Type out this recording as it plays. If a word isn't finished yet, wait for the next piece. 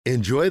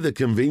Enjoy the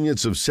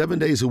convenience of 7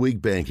 days a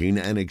week banking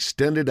and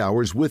extended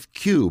hours with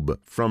Cube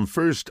from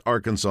First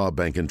Arkansas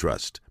Bank and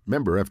Trust.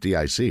 Member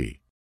FDIC.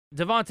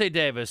 Devontae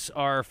Davis,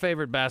 our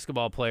favorite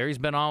basketball player. He's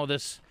been on with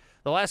us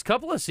the last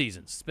couple of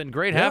seasons. It's been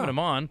great having him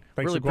on.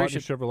 Thanks really to Gwatney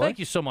appreciate Chevrolet. Thank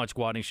you so much,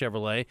 Gwatney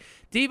Chevrolet.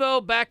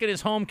 Devo back in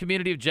his home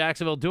community of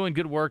Jacksonville doing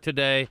good work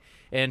today,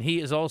 and he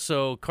is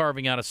also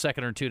carving out a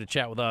second or two to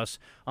chat with us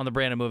on the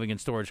Brandon Moving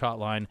and Storage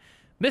Hotline.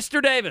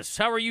 Mr. Davis,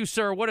 how are you,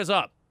 sir? What is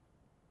up?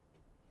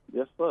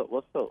 Yes, sir.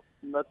 What's up?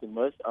 Nothing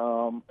much.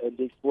 At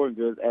Dick's Sporting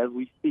Goods as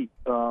we speak.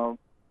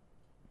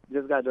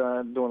 Just got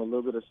done doing a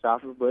little bit of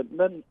shopping, but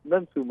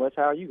nothing too much.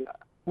 How are you guys?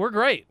 We're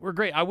great. We're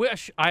great. I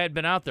wish I had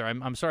been out there.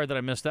 I'm sorry that I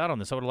missed out on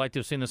this. I would have liked to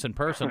have seen this in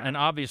person, and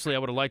obviously I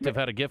would have liked to have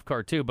had a gift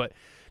card too. But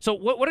so,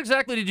 what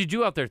exactly did you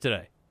do out there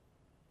today?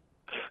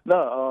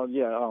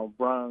 No,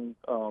 Brian,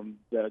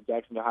 the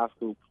Jacksonville High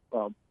School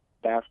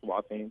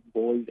basketball team,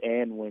 boys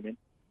and women,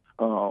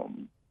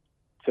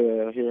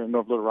 to here in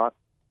North Little Rock,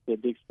 at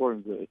Dick's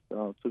Sporting Goods.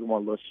 Took them on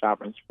a little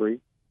shopping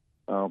spree,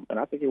 and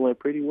I think it went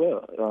pretty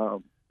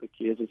well. The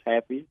kids was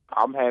happy.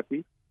 I'm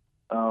happy.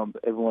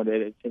 Everyone that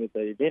attended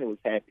the event was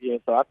happy, and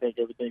so I think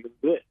everything was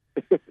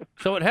good.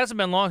 So it hasn't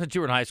been long since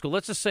you were in high school.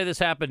 Let's just say this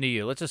happened to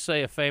you. Let's just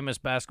say a famous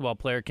basketball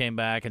player came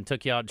back and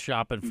took you out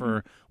shopping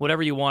for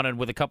whatever you wanted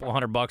with a couple of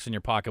 $100 in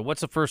your pocket.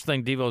 What's the first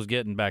thing Devo's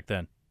getting back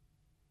then?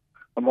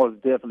 I'm most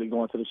definitely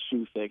going to the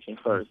shoe section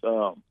first.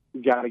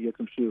 You got to get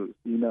some shoes.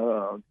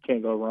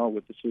 Can't go wrong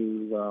with the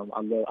shoes.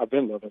 I've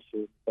been loving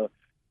shoes. So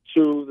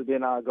shoes, and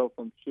then I go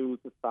from shoes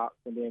to socks,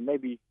 and then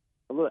maybe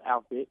a little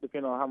outfit,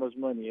 depending on how much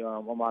money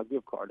on my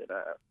gift card that I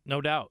have. No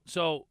doubt.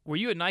 So were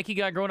you a Nike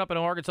guy growing up? I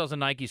know Arkansas is a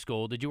Nike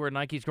school. Did you wear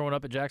Nikes growing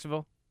up at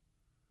Jacksonville?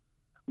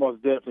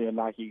 Most definitely a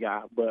Nike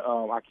guy. But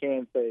I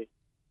can say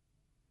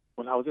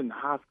when I was in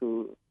high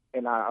school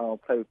and I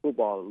played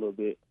football a little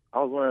bit, I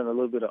was wearing a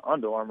little bit of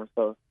Under Armour,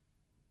 so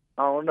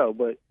I don't know,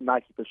 but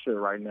Nike for sure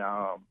right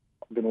now.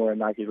 I've been wearing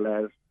Nike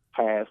the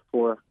past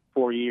four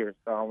years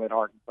at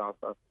Arkansas.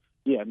 So,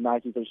 yeah,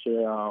 Nike for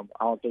sure.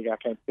 I don't think I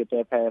can put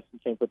that past. You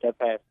can't put that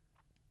past.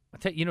 I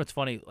tell you, it's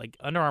funny. Like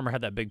Under Armour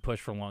had that big push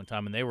for a long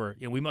time, and they were,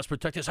 we must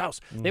protect this house.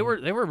 Mm-hmm.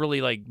 They were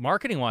really like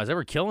marketing wise, they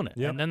were killing it.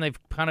 Yep. And then they've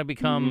kind of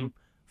become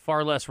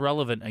far less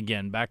relevant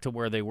again, back to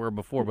where they were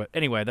before. But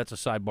anyway, that's a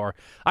sidebar.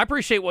 I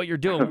appreciate what you're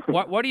doing.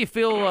 Why do you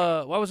feel?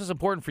 Why was this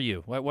important for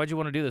you? Why'd you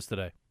want to do this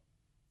today?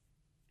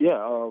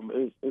 Yeah,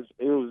 it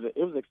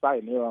was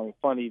exciting. It was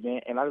a fun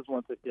event, and I just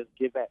wanted to just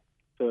give back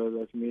to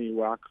the community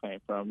where I came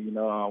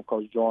from.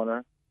 Coach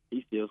Joyner,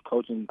 he still is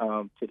coaching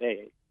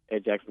today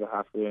at Jacksonville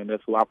High School, and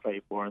that's who I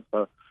played for. And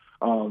so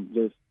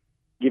just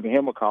giving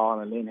him a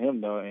call and letting him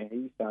know, and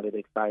he sounded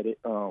excited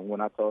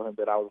when I told him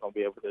that I was going to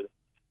be able to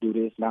do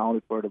this, not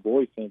only for the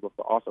boys' team, but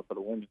also for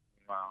the women's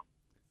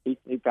team.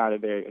 He found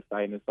it very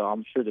exciting, and so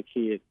I'm sure the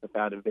kids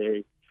found it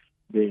very,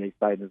 very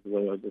exciting as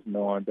well, just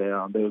knowing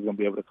that they was going to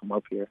be able to come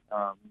up here,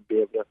 be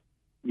able to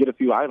get a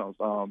few items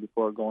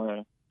before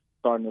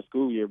starting the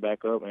school year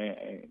back up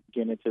and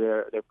getting into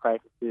their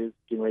practices,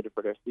 getting ready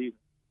for their season.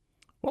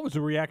 What was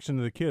the reaction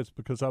of the kids?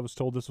 Because I was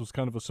told this was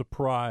kind of a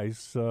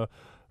surprise.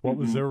 What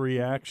was their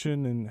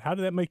reaction, and how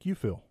did that make you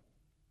feel?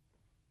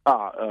 They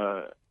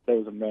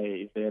was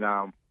amazed, and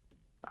I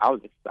was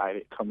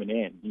excited coming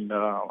in.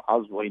 I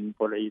was waiting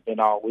for the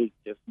event all week,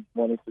 just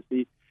wanted to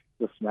see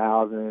the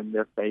smiles in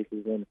their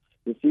faces and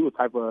to see what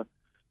type of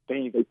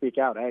things they pick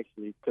out,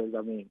 actually. Because,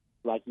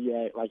 like you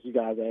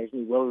guys asked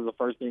me, what was the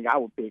first thing I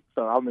would pick?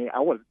 So, I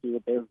wanted to see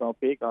what they was going to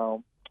pick.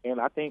 And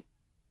I think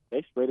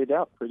they spread it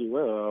out pretty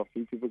well. A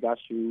few people got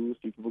shoes, a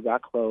few people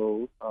got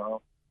clothes.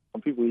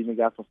 Some people even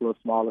got some little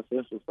small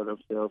essentials for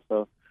themselves.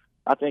 So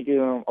I think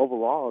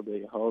overall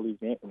the whole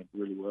event went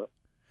really well.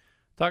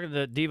 Talking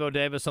to Devo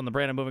Davis on the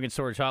Brandon Moving and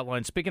Storage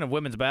Hotline. Speaking of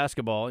women's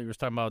basketball, you were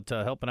talking about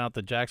helping out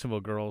the Jacksonville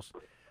girls.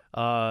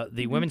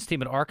 The women's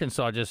team in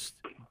Arkansas just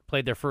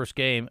played their first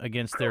game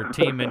against their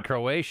team in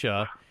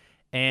Croatia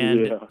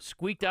and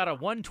squeaked out a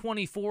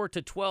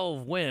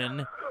 124-12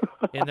 win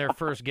in their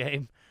first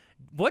game.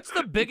 What's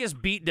the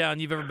biggest beatdown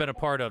you've ever been a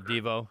part of,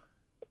 Devo?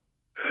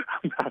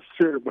 I'm not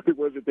sure, but it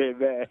wasn't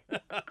that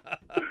bad.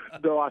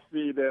 Though I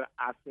seen it,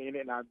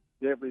 and I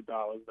definitely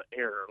thought it was an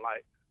error.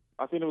 Like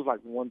I seen it was like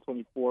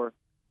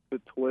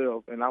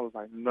 124-12, and I was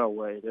like, no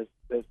way,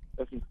 that's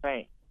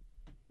insane.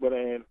 But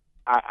then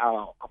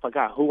I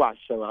forgot who I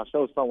showed. I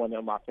showed someone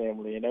in my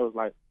family, and they was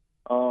like,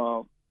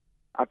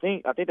 I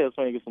think they was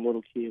trying to get some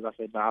little kids. I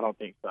said, no, I don't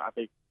think so. I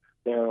think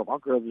my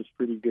girls is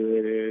pretty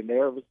good, and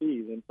they're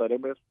overseas, and so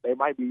they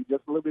might be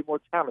just a little bit more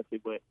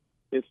talented, but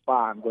it's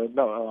fine. But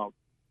no,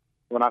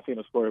 when I seen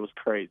the score, it was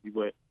crazy.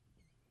 But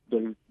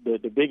the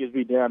biggest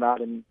beatdown I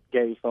done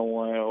gave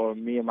someone, or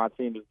me and my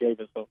team just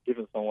giving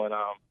someone,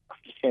 I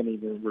can't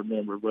even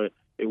remember, but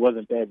it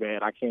wasn't that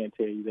bad. I can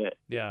tell you that.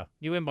 Yeah,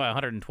 you win by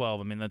 112.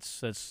 I mean,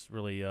 that's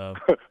really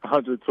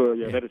 112.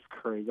 Yeah, that is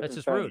crazy. That's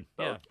just rude.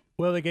 Yeah.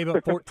 Well, they gave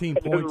up 14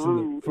 points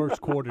in the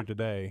first quarter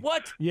today.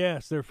 What?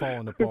 Yes, they're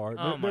falling apart.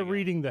 Oh, they're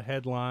reading the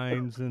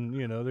headlines, and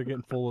they're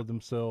getting full of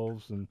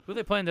themselves. And who are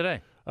they playing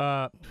today?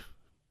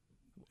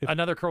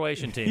 Another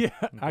Croatian team. Yeah,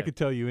 I could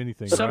tell you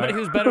anything. Somebody right?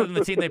 who's better than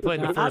the team they played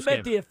in the I first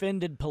bet game. the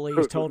offended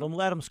police told them,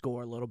 let them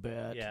score a little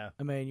bit. Yeah.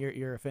 I mean,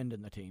 you're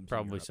offending the teams.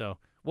 Probably so.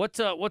 What's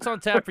on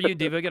tap for you,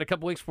 Devo? You got a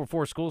couple weeks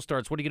before school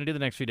starts. What are you going to do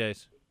the next few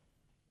days?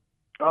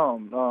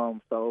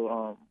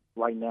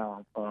 Right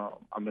now,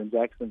 I'm in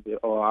Jacksonville,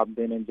 or I've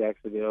been in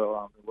Jacksonville.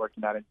 I've been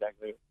working out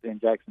in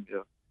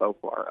Jacksonville so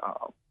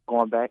far.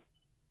 Going back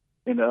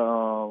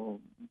to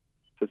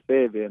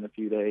Fayetteville in a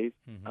few days.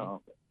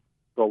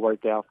 Go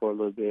work out for a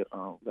little bit.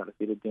 Got to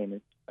see the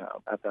dentist.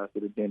 After I see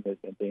the dentist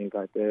and things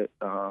like that,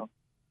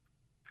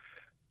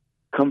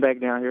 come back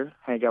down here,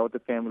 hang out with the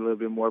family a little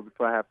bit more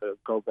before I have to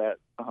go back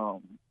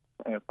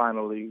and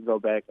finally go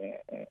back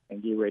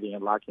and get ready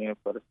and lock in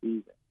for the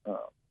season.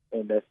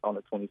 And that's on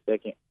the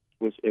 22nd,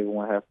 which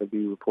everyone has to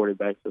be reported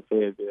back to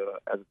Fayetteville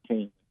as a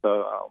team.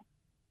 So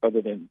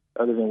other than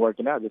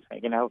working out, just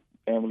hanging out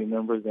with family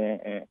members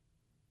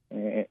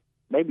and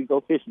maybe go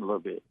fishing a little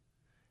bit.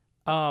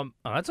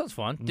 That sounds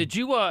fun. Did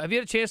you have you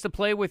had a chance to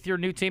play with your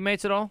new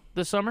teammates at all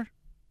this summer?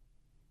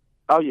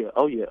 Oh yeah.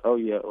 Well,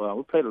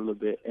 we played a little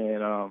bit,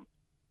 and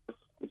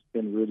it's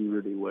been really,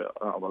 really well.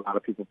 A lot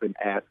of people have been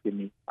asking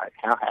me like,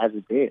 how has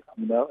it been?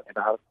 And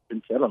I've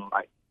been telling them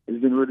like,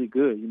 it's been really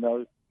good.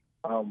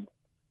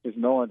 Just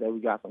knowing that we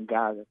got some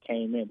guys that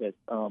came in that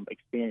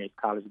experienced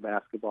college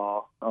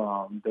basketball,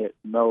 that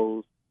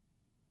knows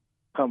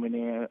coming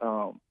in,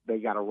 they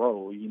got a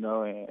role,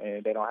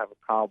 and they don't have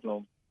a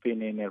problem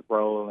fitting in that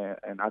role.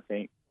 And I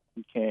think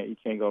you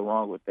can't go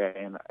wrong with that.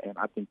 And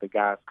I think the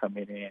guys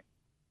coming in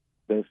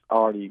that's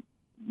already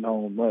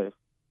known much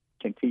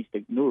can teach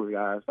the newer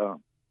guys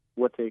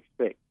what to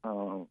expect,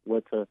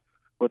 what to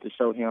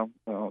show him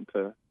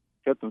to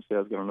help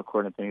themselves get on the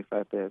court and things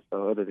like that.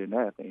 So other than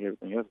that, I think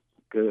everything else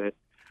is good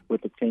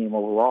with the team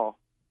overall.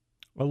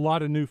 A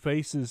lot of new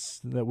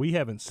faces that we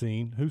haven't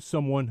seen. Who's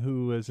someone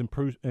who has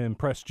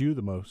impressed you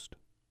the most?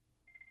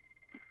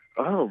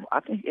 I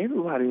think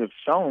everybody has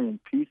shown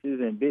pieces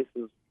and bits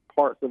of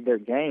parts of their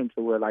game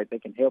to where like they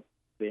can help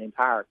the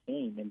entire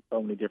team in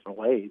so many different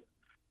ways.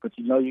 But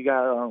you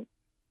got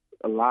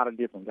a lot of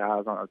different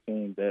guys on our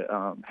team that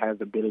has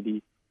the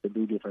ability to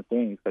do different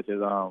things, such as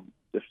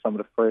just some of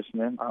the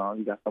freshmen.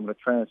 You got some of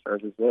the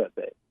transfers as well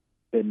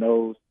that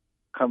knows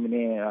coming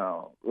in,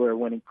 we're a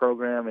winning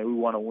program and we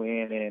want to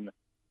win,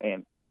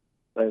 and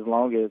as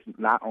long as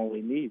not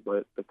only me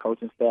but the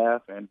coaching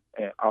staff and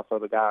also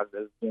the guys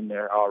that's been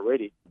there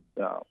already,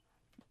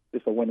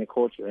 it's a winning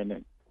culture.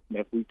 And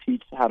if we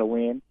teach how to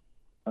win,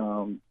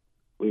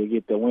 we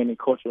get the winning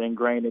culture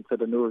ingrained into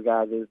the newer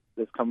guys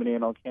that's coming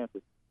in on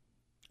campus.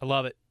 I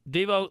love it.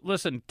 Devo,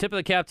 listen, tip of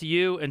the cap to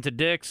you and to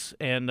Dix,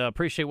 and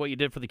appreciate what you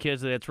did for the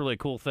kids. That's really a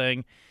cool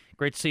thing.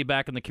 Great to see you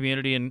back in the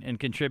community and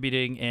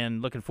contributing,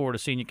 and looking forward to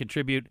seeing you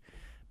contribute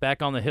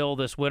back on the Hill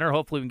this winter.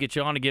 Hopefully we can get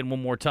you on again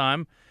one more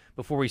time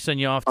before we send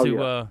you off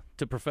to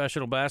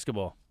professional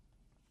basketball.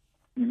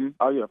 Mm-hmm.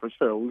 Oh, yeah, for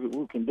sure.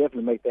 We can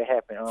definitely make that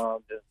happen.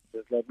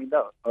 Just let me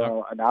know.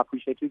 And I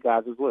appreciate you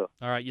guys as well.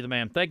 All right, you're the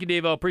man. Thank you,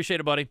 Devo. Appreciate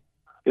it, buddy.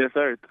 Yes,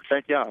 sir.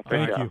 Thank y'all.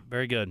 Thank you.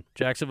 Very good.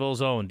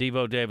 Jacksonville's own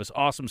Devo Davis.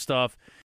 Awesome stuff.